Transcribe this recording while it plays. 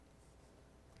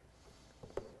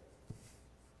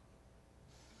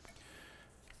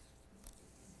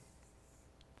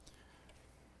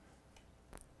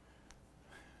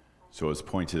So it's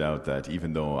pointed out that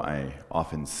even though I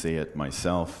often say it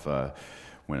myself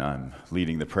when I'm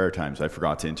leading the prayer times, I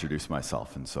forgot to introduce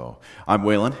myself. And so I'm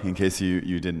Waylon, in case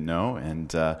you didn't know,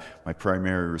 and my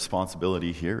primary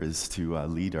responsibility here is to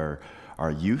lead our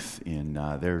youth in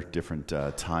their different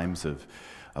times of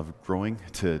growing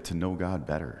to know God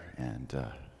better. And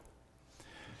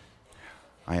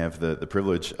I have the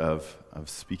privilege of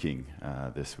speaking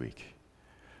this week.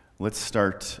 Let's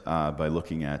start by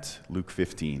looking at Luke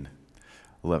 15,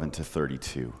 11 to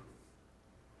 32.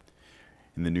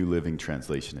 In the New Living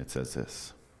Translation, it says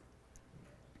this.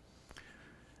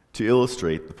 To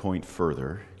illustrate the point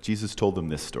further, Jesus told them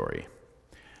this story.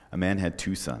 A man had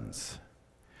 2 sons.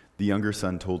 The younger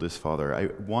son told his father, I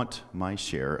want my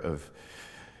share of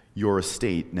your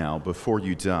estate now before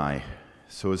you die.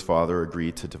 So his father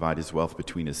agreed to divide his wealth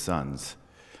between his sons.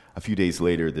 A few days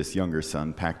later, this younger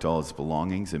son packed all his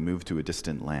belongings and moved to a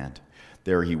distant land.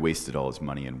 There he wasted all his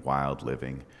money in wild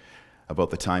living.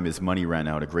 About the time his money ran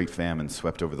out, a great famine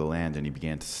swept over the land and he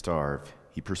began to starve.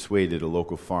 He persuaded a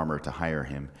local farmer to hire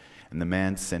him, and the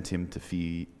man sent him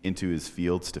into his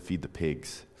fields to feed the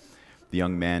pigs. The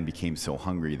young man became so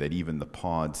hungry that even the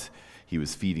pods he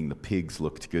was feeding the pigs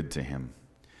looked good to him,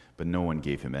 but no one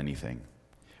gave him anything.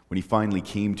 When he finally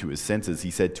came to his senses,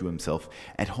 he said to himself,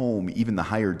 At home, even the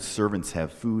hired servants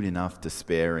have food enough to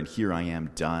spare, and here I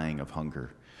am dying of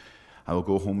hunger. I will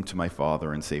go home to my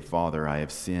father and say, Father, I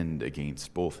have sinned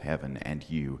against both heaven and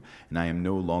you, and I am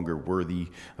no longer worthy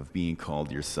of being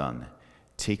called your son.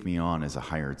 Take me on as a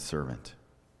hired servant.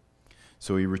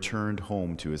 So he returned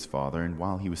home to his father, and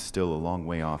while he was still a long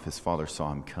way off, his father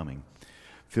saw him coming.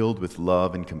 Filled with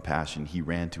love and compassion, he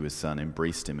ran to his son,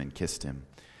 embraced him, and kissed him.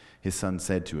 His son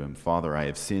said to him, Father, I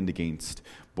have sinned against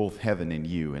both heaven and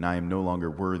you, and I am no longer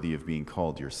worthy of being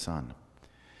called your son.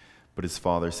 But his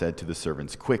father said to the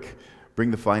servants, Quick,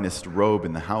 bring the finest robe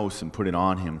in the house and put it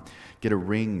on him. Get a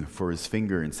ring for his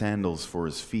finger and sandals for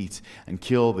his feet, and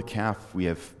kill the calf we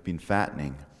have been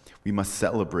fattening. We must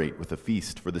celebrate with a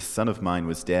feast, for this son of mine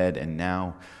was dead and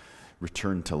now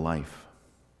returned to life.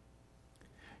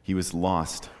 He was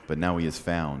lost, but now he is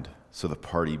found. So the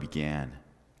party began.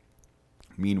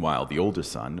 Meanwhile, the older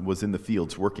son was in the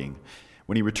fields working.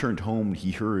 When he returned home,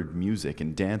 he heard music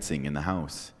and dancing in the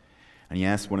house. And he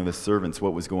asked one of the servants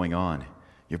what was going on.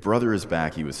 Your brother is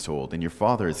back, he was told, and your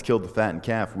father has killed the fattened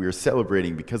calf. We are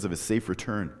celebrating because of his safe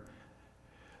return.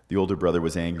 The older brother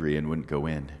was angry and wouldn't go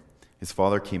in. His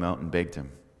father came out and begged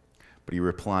him. But he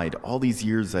replied, All these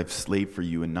years I've slaved for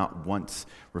you and not once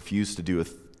refused to do a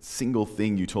single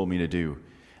thing you told me to do.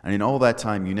 And in all that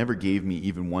time, you never gave me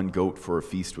even one goat for a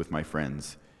feast with my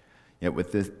friends. Yet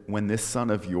when this son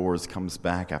of yours comes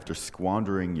back after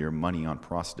squandering your money on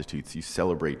prostitutes, you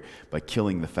celebrate by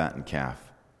killing the fattened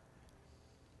calf.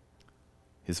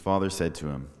 His father said to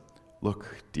him,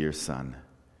 Look, dear son,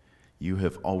 you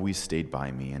have always stayed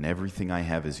by me, and everything I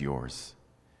have is yours.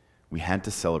 We had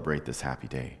to celebrate this happy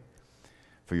day,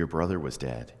 for your brother was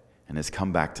dead and has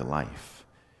come back to life.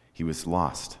 He was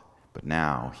lost, but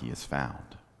now he is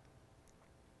found.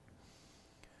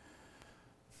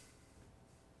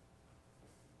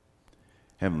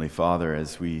 Heavenly Father,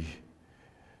 as we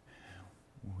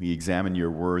examine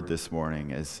your word this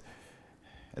morning, as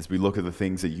we look at the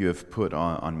things that you have put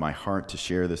on my heart to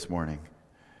share this morning,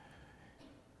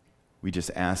 we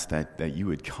just ask that you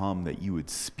would come, that you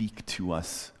would speak to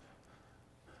us.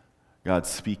 God,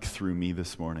 speak through me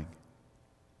this morning.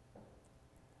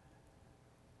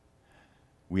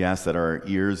 We ask that our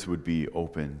ears would be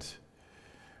opened,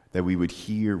 that we would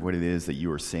hear what it is that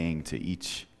you are saying to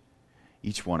each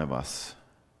one of us,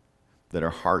 that our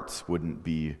hearts wouldn't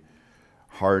be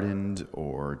hardened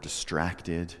or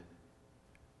distracted,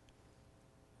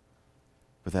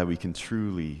 but that we can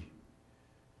truly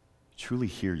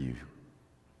hear you.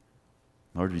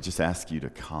 Lord, we just ask you to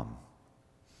come.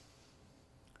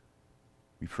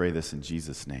 We pray this in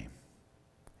Jesus' name.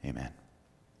 Amen.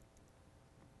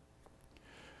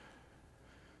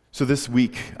 So this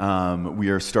week, we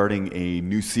are starting a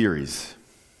new series.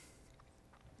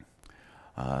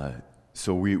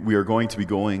 So we are going to be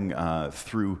going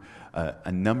through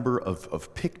a number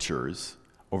of pictures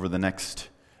over the next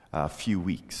few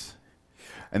weeks.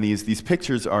 And these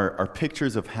pictures are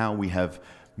pictures of how we have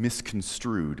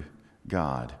misconstrued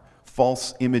God,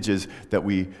 false images that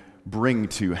we bring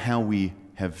to how we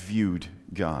have viewed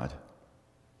God.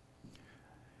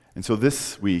 And so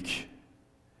this week,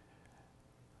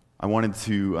 I wanted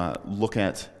to look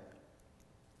at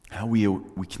how we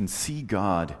can see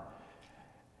God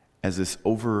as this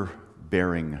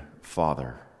overbearing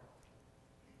Father.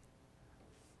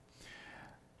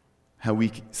 How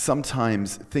we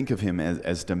sometimes think of him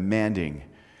as demanding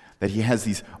that he has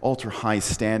these ultra-high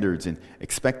standards and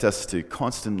expect us to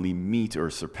constantly meet or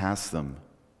surpass them.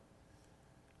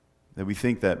 That we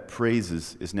think that praise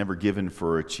is never given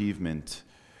for achievement,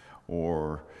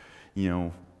 or,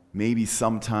 maybe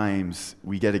sometimes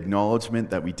we get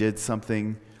acknowledgement that we did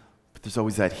something, but there's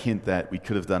always that hint that we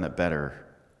could have done it better.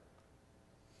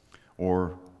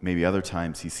 Or maybe other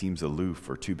times he seems aloof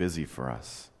or too busy for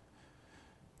us.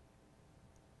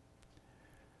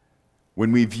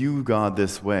 When we view God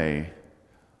this way,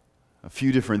 a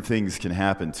few different things can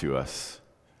happen to us.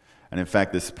 And in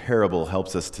fact, this parable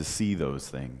helps us to see those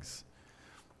things.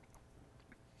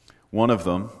 One of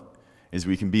them is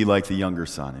we can be like the younger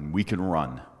son, and we can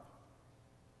run.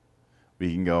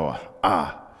 We can go,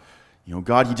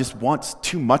 God, he just wants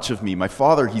too much of me. My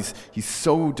father, he's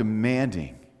so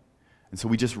demanding. And so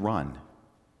we just run.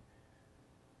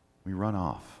 We run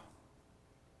off.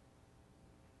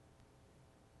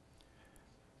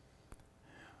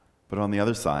 But on the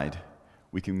other side,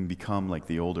 we can become like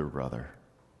the older brother.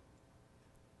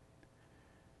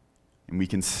 And we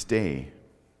can stay.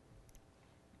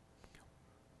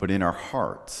 But in our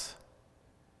hearts,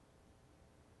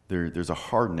 there's a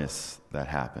hardness that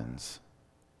happens.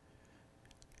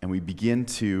 And we begin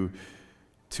to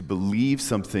believe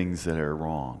some things that are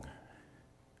wrong.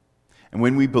 And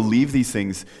when we believe these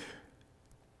things,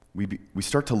 we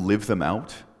start to live them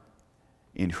out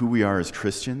in who we are as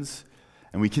Christians.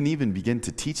 And we can even begin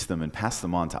to teach them and pass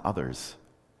them on to others.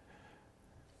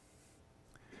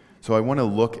 So I want to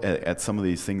look at some of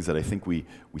these things that I think we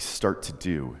start to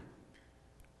do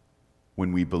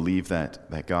when we believe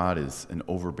that God is an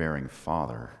overbearing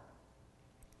father.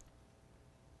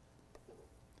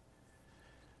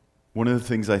 One of the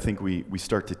things I think we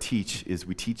start to teach is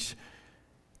we teach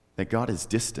that God is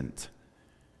distant.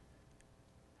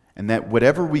 And that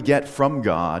whatever we get from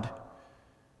God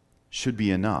should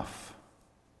be enough.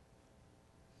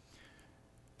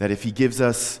 That if he gives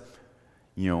us,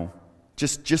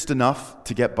 just enough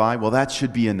to get by, well, that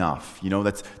should be enough.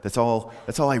 That's all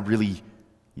I really,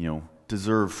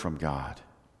 deserve from God.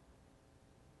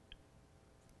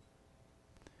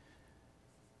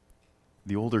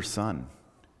 The older son,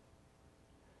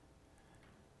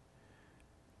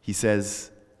 he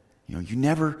says, you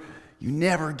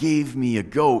never gave me a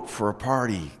goat for a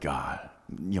party, God.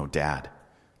 Dad,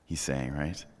 he's saying,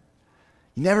 right?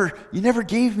 You never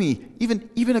gave me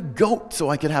even a goat so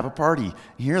I could have a party.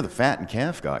 Here, the fattened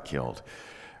calf got killed.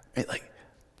 Right? Like,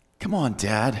 come on,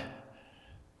 Dad.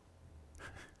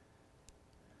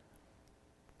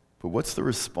 But what's the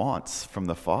response from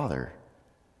the father?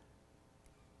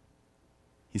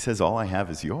 He says, all I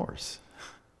have is yours.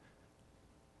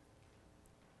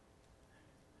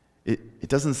 It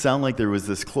doesn't sound like there was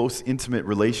this close, intimate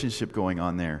relationship going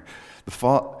on there. The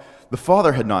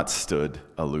father had not stood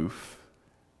aloof.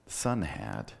 The son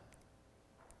had.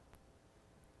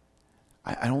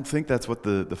 I don't think that's what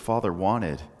the father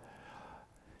wanted.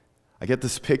 I get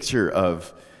this picture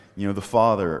of, the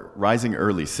father rising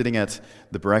early, sitting at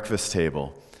the breakfast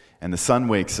table, and the son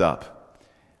wakes up,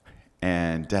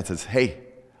 and dad says, "Hey,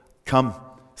 come,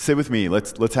 sit with me.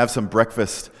 Let's have some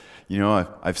breakfast.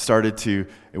 I've started to."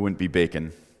 It wouldn't be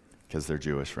bacon because they're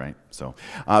Jewish, right? So,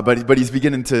 but he's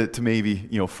beginning to maybe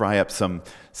fry up some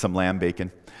lamb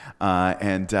bacon.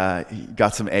 And he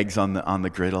got some eggs on the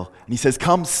griddle, and he says,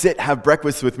 "Come, sit, have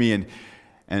breakfast with me." And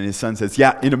his son says,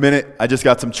 "Yeah, in a minute. I just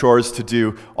got some chores to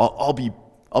do. I'll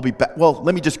be back. Well,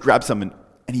 let me just grab some."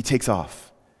 And he takes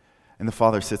off. And the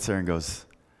father sits there and goes,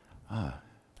 "I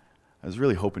was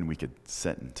really hoping we could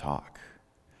sit and talk."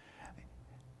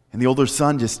 And the older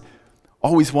son, just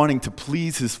always wanting to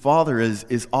please his father,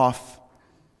 is off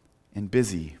and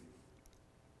busy.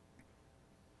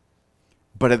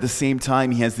 But at the same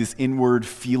time, he has this inward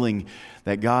feeling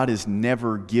that God is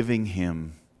never giving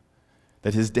him,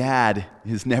 that his dad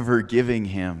is never giving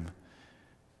him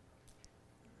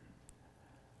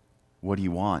what he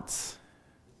wants.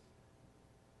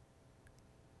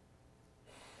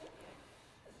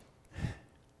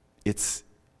 It's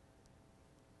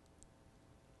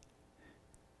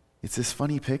this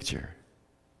funny picture.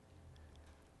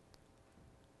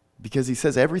 Because he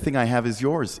says, everything I have is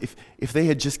yours. If they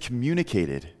had just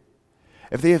communicated,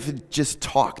 if they had just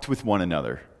talked with one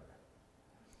another,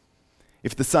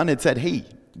 if the son had said, "Hey,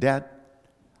 Dad,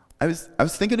 I was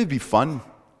thinking it'd be fun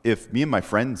if me and my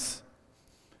friends,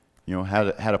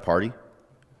 had a party,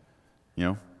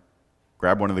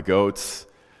 grab one of the goats,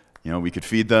 we could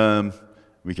feed them,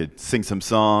 we could sing some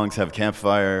songs, have a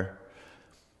campfire."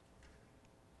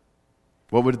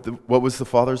 What was the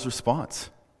father's response?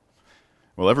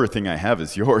 "Well, everything I have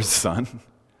is yours, son.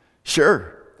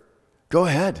 Sure, go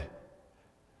ahead."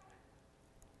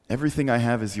 Everything I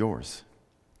have is yours.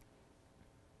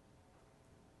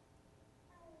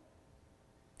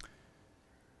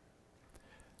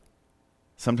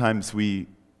 Sometimes we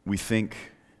think,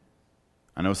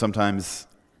 I know sometimes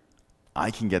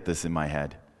I can get this in my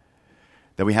head,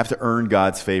 that we have to earn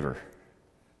God's favor,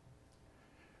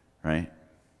 right?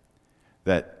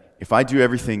 That if I do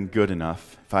everything good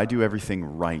enough, if I do everything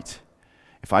right,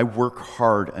 if I work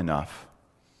hard enough,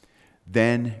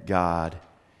 then God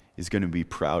is going to be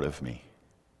proud of me.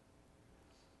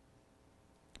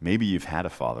 Maybe you've had a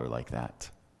father like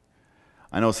that.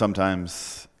 I know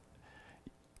sometimes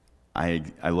I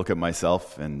look at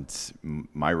myself and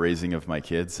my raising of my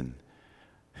kids, and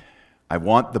I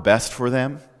want the best for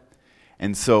them.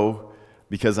 And so,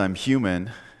 because I'm human,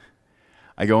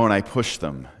 I go and I push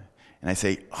them. And I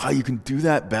say, you can do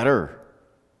that better.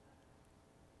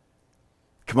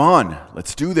 Come on,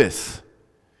 let's do this.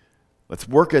 Let's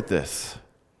work at this.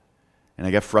 And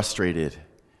I get frustrated,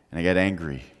 and I get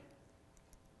angry.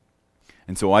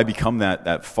 And so I become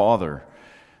that father,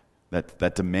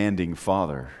 that demanding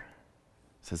father.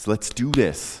 Says, let's do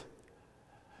this.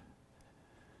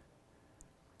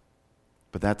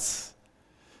 But that's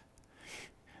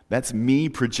me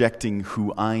projecting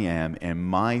who I am and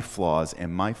my flaws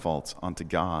and my faults onto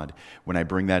God when I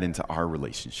bring that into our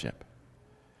relationship.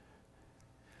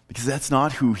 Because that's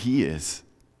not who He is.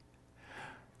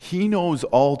 He knows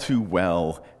all too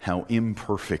well how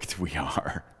imperfect we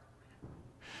are.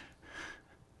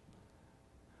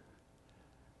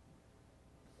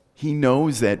 He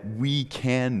knows that we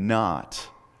cannot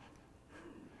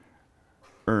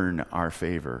earn our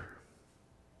favor,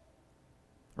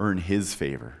 earn His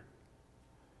favor.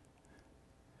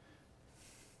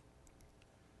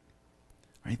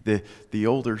 Right? The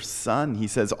older son, he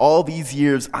says, all these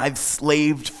years I've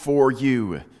slaved for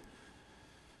you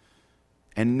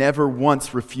and never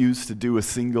once refused to do a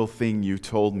single thing you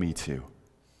told me to.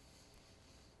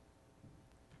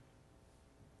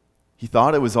 He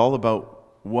thought it was all about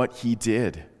what he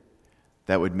did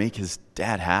that would make his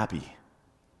dad happy.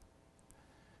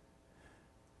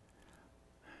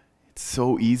 It's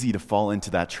so easy to fall into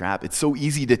that trap. It's so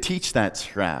easy to teach that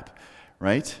trap,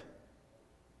 right?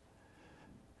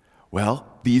 Well,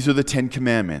 these are the 10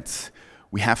 Commandments.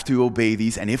 We have to obey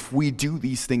these, and if we do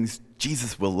these things,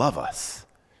 Jesus will love us.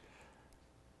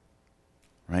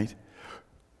 Right?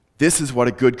 This is what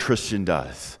a good Christian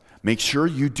does. Make sure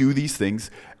you do these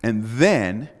things, and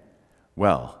then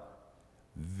God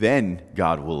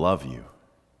will love you.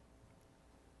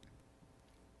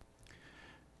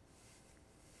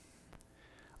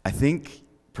 I think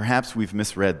perhaps we've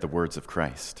misread the words of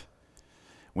Christ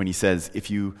when He says,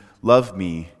 if you love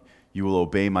me, you will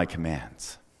obey my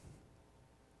commands.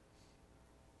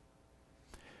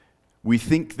 We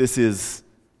think this is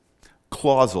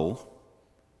clausal,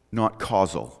 not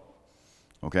causal.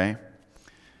 Okay?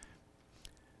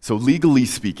 So legally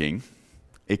speaking,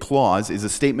 a clause is a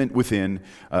statement within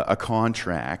a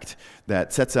contract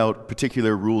that sets out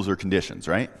particular rules or conditions,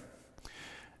 right?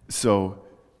 So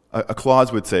a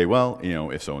clause would say, well,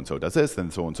 if so-and-so does this,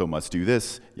 then so-and-so must do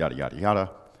this, yada, yada,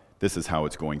 yada. This is how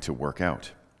it's going to work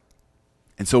out.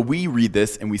 And so we read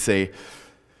this and we say,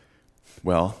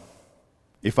 well,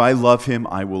 if I love Him,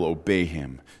 I will obey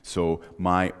Him. So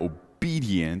my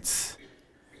obedience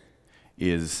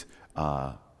is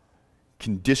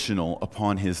conditional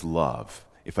upon His love.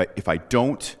 If I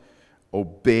don't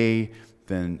obey,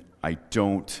 then I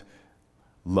don't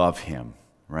love Him,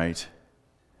 right?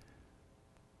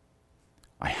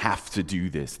 I have to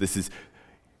do this. This is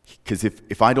because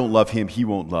if I don't love Him, He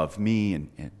won't love me,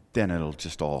 and then it'll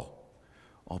just all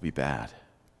be bad.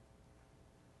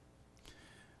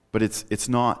 But it's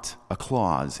not a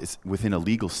clause. It's within a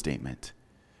legal statement.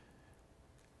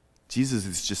 Jesus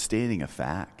is just stating a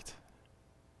fact.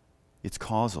 It's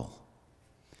causal.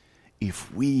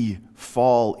 If we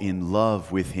fall in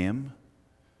love with Him,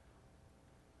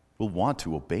 we'll want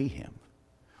to obey Him.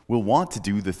 We'll want to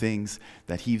do the things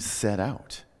that He's set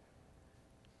out.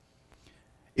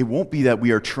 It won't be that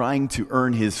we are trying to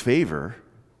earn His favor.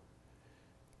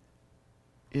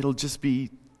 It'll just be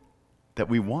that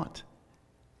we want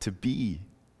to be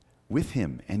with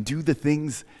Him and do the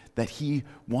things that He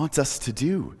wants us to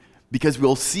do, because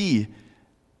we'll see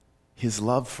His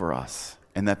love for us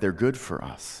and that they're good for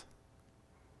us.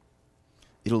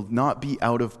 It'll not be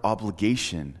out of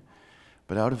obligation,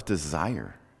 but out of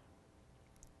desire.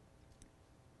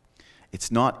 It's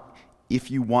not,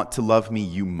 if you want to love me,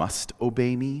 you must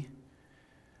obey me,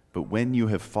 but when you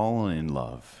have fallen in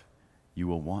love, you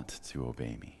will want to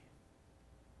obey me.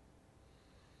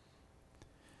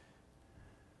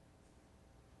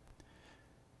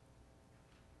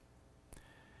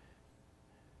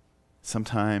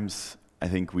 Sometimes I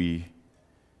think we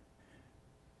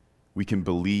can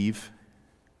believe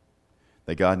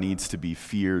that God needs to be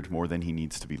feared more than he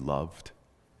needs to be loved.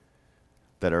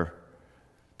 That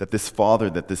this father,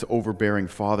 that this overbearing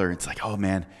father, it's like, oh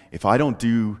man, if I don't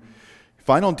do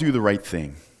the right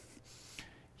thing,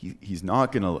 he's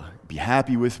not going to be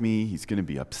happy with me. He's going to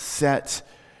be upset.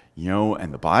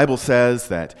 And the Bible says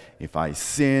that if I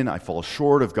sin, I fall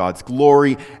short of God's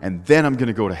glory, and then I'm going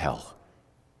to go to hell.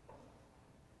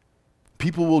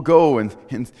 People will go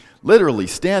and literally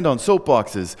stand on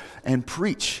soapboxes and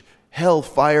preach hell,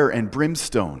 fire, and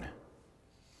brimstone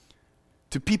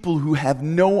to people who have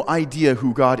no idea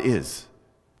who God is.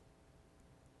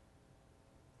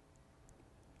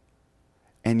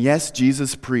 And yes,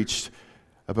 Jesus preached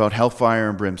about hellfire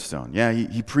and brimstone. Yeah,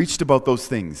 he preached about those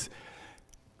things.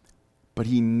 But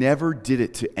he never did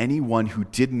it to anyone who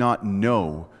did not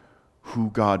know who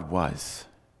God was.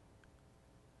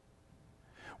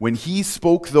 When he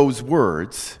spoke those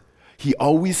words, he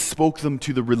always spoke them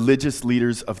to the religious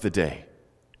leaders of the day.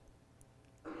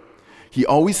 He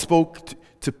always spoke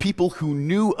to people who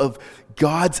knew of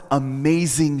God's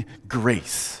amazing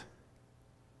grace.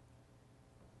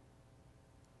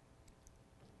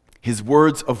 His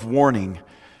words of warning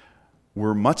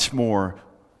were much more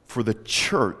for the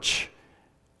church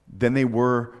than they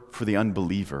were for the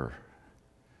unbeliever,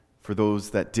 for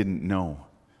those that didn't know.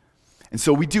 And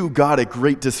so we do God a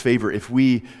great disfavor if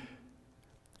we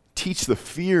teach the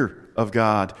fear of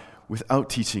God without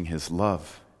teaching his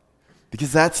love,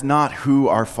 because that's not who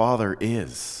our Father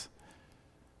is.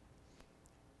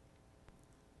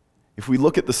 If we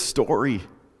look at the story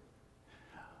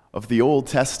of the Old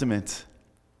Testament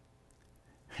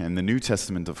and the New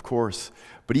Testament, of course,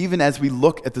 but even as we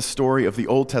look at the story of the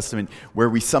Old Testament, where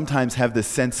we sometimes have this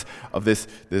sense of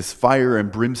this fire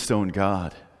and brimstone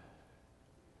God,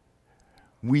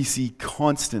 we see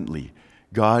constantly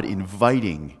God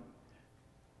inviting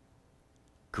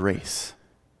grace.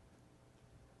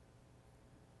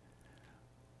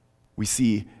 We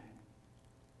see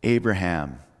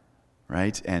Abraham,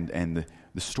 right? And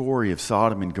the story of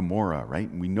Sodom and Gomorrah, right?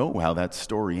 And we know how that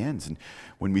story ends. And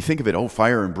when we think of it, oh,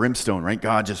 fire and brimstone, right?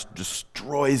 God just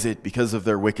destroys it because of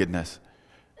their wickedness.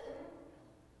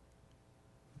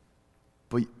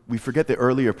 But we forget the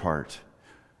earlier part,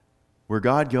 where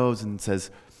God goes and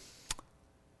says,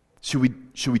 should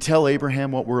we tell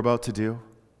Abraham what we're about to do?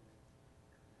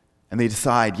 And they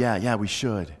decide, yeah, we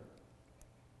should.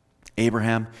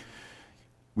 Abraham,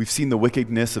 we've seen the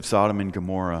wickedness of Sodom and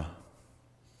Gomorrah,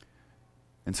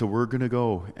 and so we're going to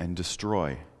go and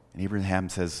destroy. And Abraham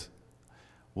says,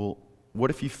 well, what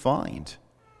if you find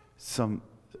some,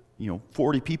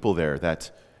 40 people there that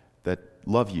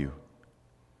love you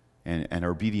and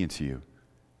are obedient to you?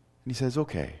 And he says,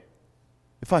 okay,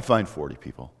 if I find 40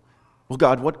 people. Well,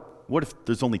 God, what if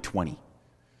there's only 20?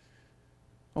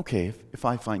 Okay, if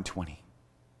I find 20.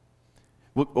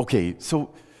 Well, okay, so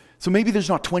maybe there's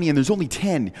not 20 and there's only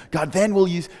 10. God, then we'll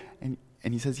use... And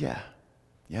he says, yeah,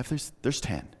 if there's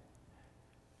 10.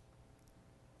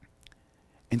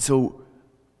 And so,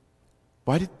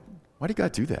 why did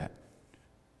God do that?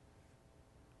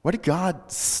 Why did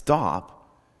God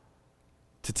stop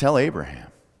to tell Abraham?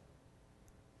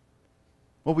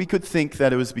 Well, we could think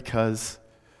that it was because,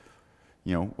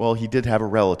 he did have a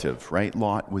relative, right?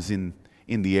 Lot was in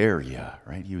the area,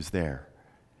 right? He was there.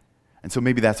 And so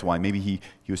maybe that's why. Maybe he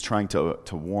was trying to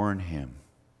warn him.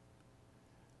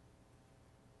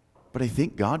 But I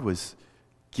think God was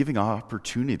giving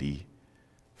opportunity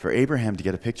for Abraham to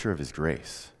get a picture of his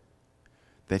grace,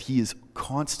 that he is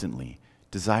constantly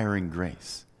desiring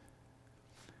grace.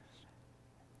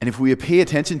 And if we pay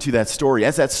attention to that story,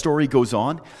 as that story goes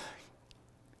on,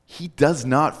 he does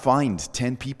not find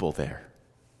 10 people there.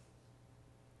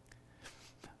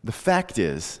 The fact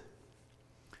is,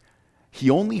 he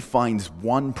only finds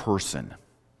one person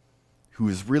who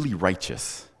is really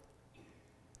righteous.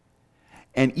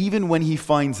 And even when he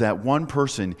finds that one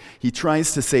person, he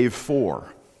tries to save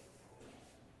 4.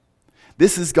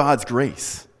 This is God's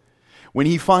grace. When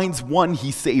he finds one,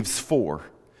 he saves 4.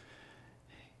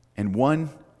 And one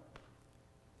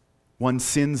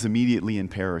sins immediately and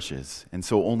perishes, and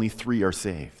so only 3 are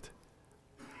saved.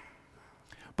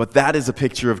 But that is a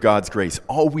picture of God's grace,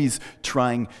 always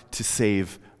trying to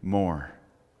save more.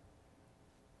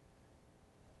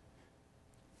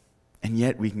 And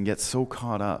yet we can get so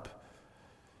caught up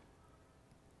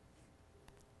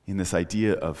in this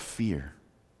idea of fear.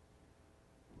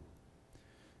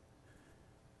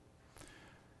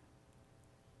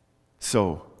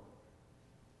 So,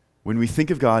 when we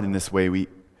think of God in this way, we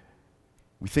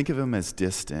think of him as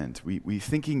distant. We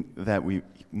thinking that we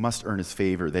must earn his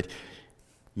favor, that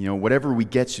Whatever we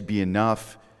get should be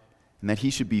enough, and that he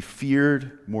should be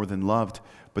feared more than loved.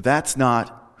 But that's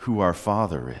not who our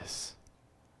Father is.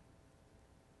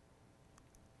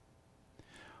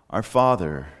 Our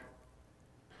Father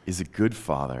is a good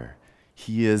Father.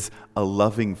 He is a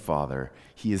loving Father.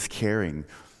 He is caring.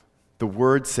 The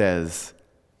Word says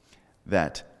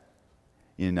that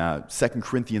in 2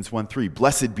 Corinthians 1:3,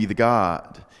 "Blessed be the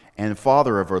God and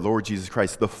Father of our Lord Jesus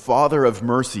Christ, the Father of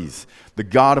mercies, the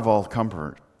God of all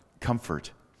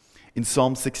comfort." In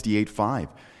Psalm 68:5,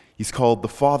 he's called the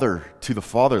Father to the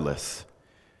fatherless.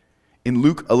 In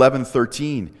Luke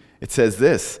 11:13, it says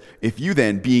this, "If you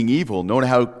then, being evil, know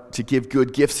how to give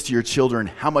good gifts to your children,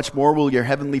 how much more will your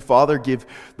heavenly Father give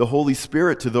the Holy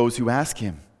Spirit to those who ask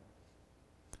him?"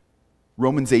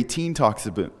 Romans 18 talks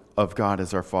of God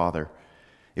as our Father.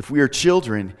 If we are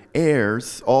children,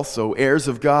 heirs, also heirs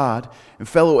of God, and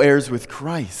fellow heirs with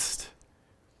Christ.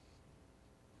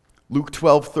 Luke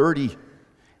 12:30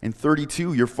 and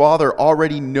 32, "Your Father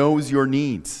already knows your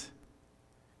needs.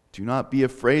 Do not be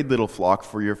afraid, little flock,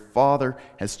 for your Father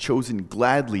has chosen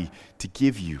gladly to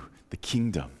give you the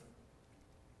kingdom."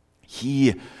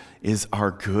 He is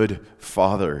our good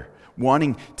Father,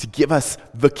 wanting to give us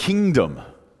the kingdom.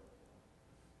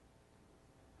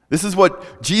 This is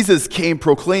what Jesus came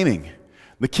proclaiming.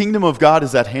 The kingdom of God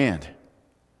is at hand.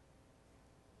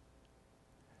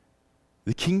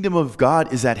 The kingdom of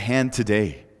God is at hand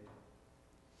today.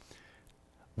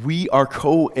 We are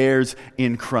co-heirs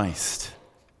in Christ.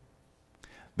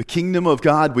 The kingdom of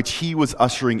God, which he was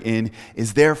ushering in,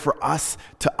 is there for us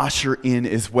to usher in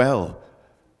as well,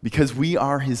 because we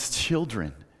are his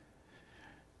children.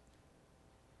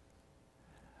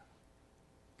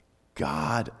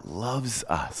 God loves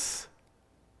us.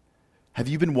 Have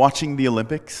you been watching the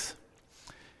Olympics?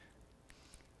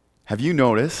 Have you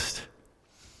noticed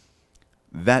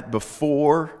that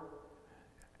before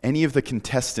any of the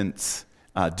contestants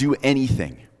do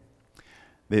anything,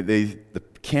 the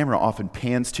camera often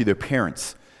pans to their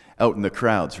parents out in the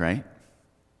crowds, right?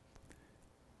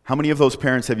 How many of those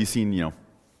parents have you seen,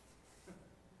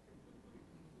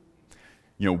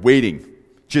 waiting?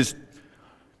 Just,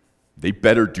 they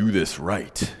better do this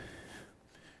right.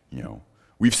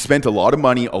 We've spent a lot of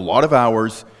money, a lot of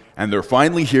hours, and they're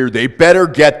finally here. They better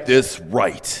get this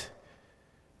right.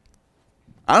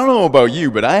 I don't know about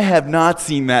you, but I have not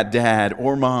seen that dad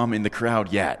or mom in the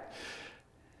crowd yet.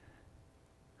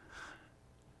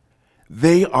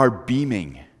 They are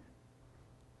beaming.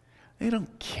 They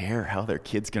don't care how their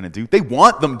kid's going to do. They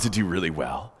want them to do really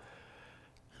well.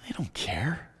 They don't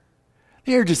care.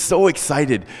 They are just so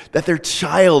excited that their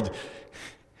child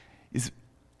is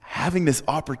having this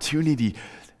opportunity.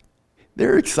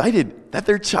 They're excited that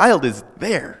their child is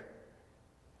there.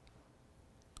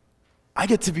 I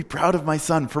get to be proud of my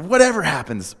son for whatever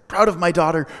happens, proud of my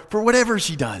daughter for whatever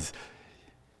she does,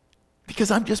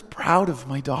 because I'm just proud of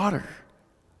my daughter.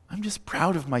 I'm just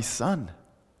proud of my son.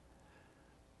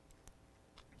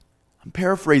 I'm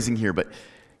paraphrasing here, but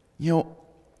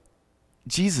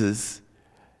Jesus,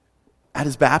 at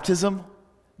his baptism,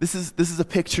 this is a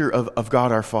picture of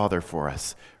God our Father for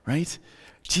us, right?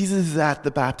 Jesus is at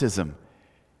the baptism,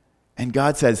 and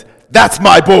God says, "That's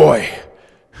my boy.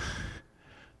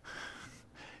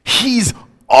 He's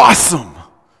awesome."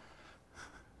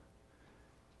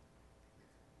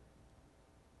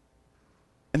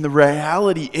 And the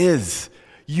reality is,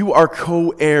 you are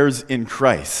co-heirs in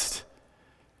Christ.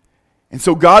 And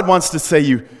so God wants to say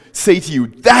to you,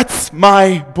 "That's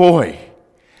my boy.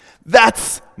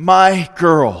 That's my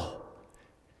girl.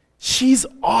 She's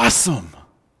awesome.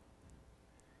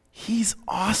 He's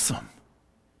awesome.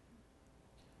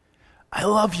 I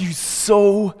love you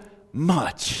so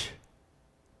much.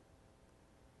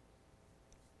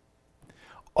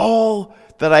 All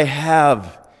that I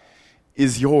have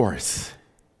is yours.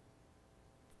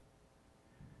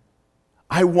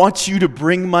 I want you to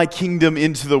bring my kingdom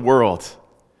into the world."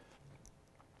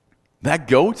 That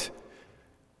goat's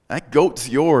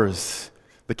yours.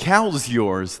 The cow's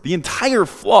yours. The entire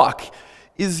flock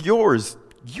is yours.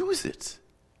 Use it.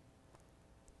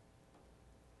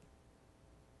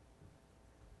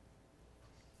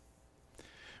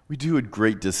 We do a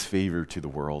great disfavor to the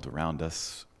world around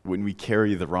us when we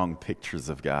carry the wrong pictures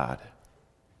of God.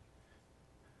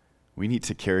 We need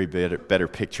to carry better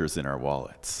pictures in our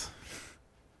wallets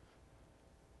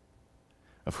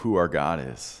of who our God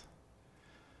is.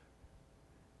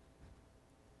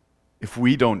 If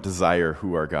we don't desire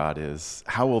who our God is,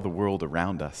 how will the world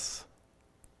around us?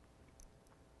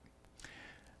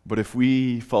 But if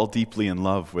we fall deeply in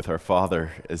love with our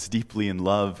Father, as deeply in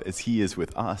love as He is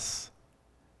with us,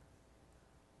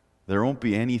 there won't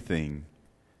be anything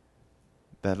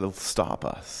that'll stop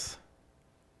us.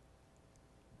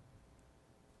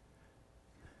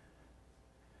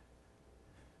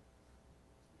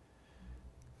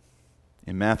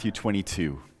 In Matthew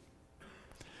 22,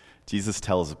 Jesus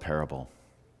tells a parable.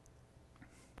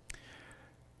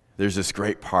 There's this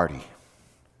great party.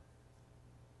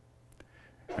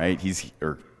 Right?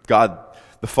 God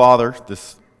the Father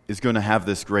is going to have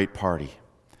this great party.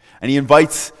 And he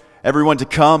invites everyone to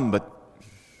come, but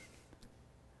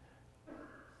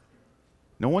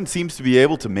no one seems to be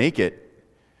able to make it.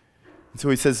 And so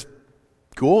he says,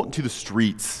 go out into the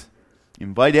streets,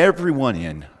 invite everyone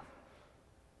in.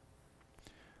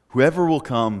 Whoever will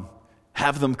come,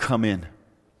 have them come in.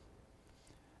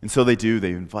 And so they do.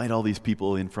 They invite all these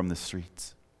people in from the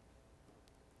streets.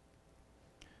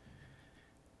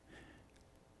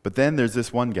 But then there's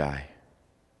this one guy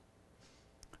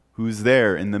who's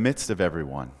there in the midst of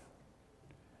everyone.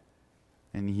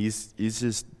 And he's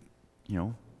just,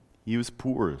 he was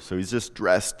poor, so he's just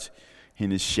dressed in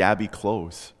his shabby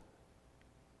clothes.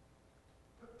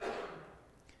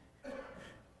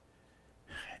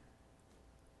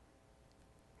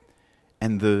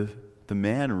 And the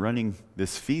man running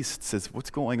this feast says, what's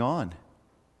going on?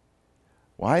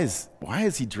 Why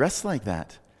is he dressed like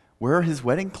that? Where are his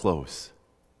wedding clothes?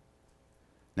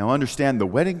 Now understand, the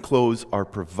wedding clothes are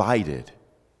provided.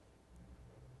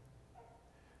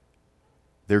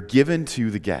 They're given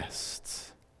to the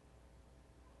guests.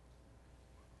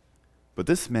 But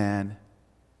this man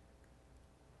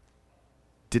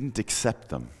didn't accept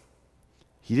them.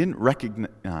 He didn't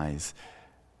recognize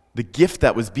the gift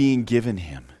that was being given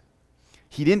him.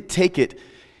 He didn't take it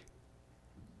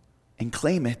and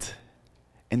claim it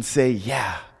and say,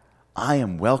 yeah, I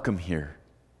am welcome here.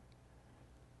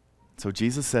 So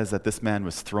Jesus says that this man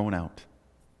was thrown out.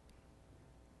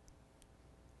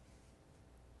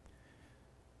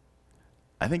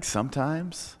 I think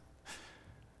sometimes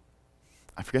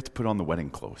I forget to put on the wedding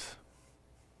clothes.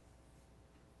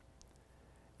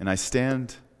 And I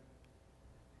stand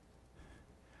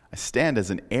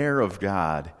as an heir of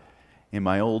God in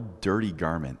my old dirty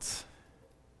garments,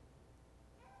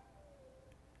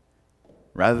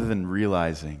 rather than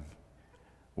realizing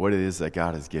what it is that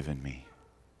God has given me.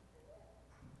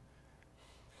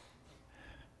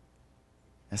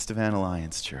 Estevan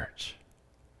Alliance Church,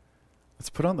 let's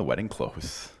put on the wedding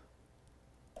clothes.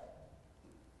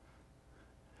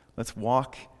 Let's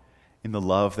walk in the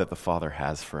love that the Father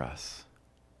has for us.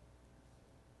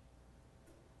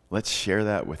 Let's share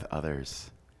that with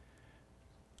others.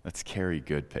 Let's carry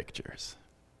good pictures.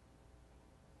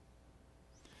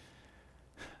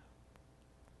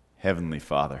 Heavenly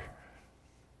Father,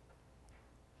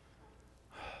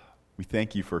 we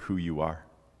thank you for who you are.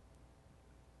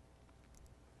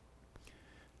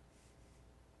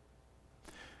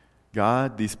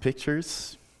 God, these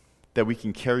pictures that we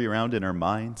can carry around in our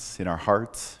minds, in our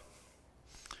hearts,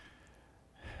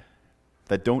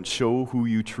 that don't show who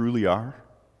you truly are,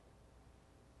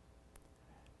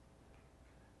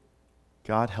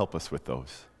 God, help us with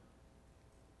those.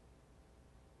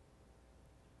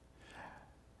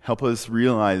 Help us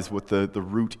realize what the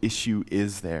root issue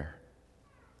is there.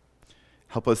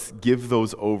 Help us give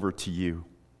those over to you.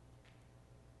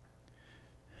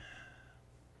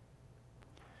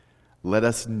 Let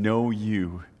us know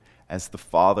you as the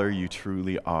Father you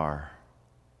truly are.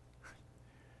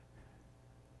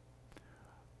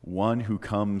 One who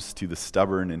comes to the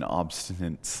stubborn and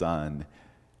obstinate son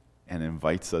and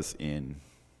invites us in.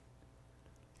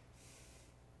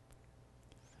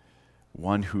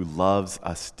 One who loves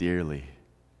us dearly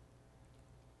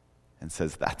and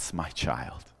says, that's my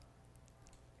child.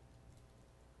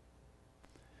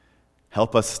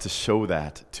 Help us to show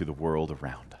that to the world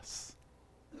around us.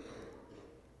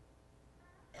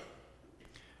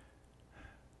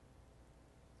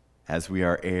 As we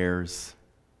are heirs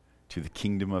to the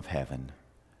kingdom of heaven,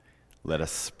 let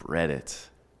us spread it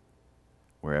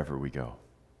wherever we go.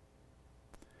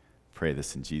 Pray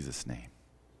this in Jesus' name.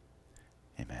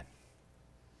 Amen.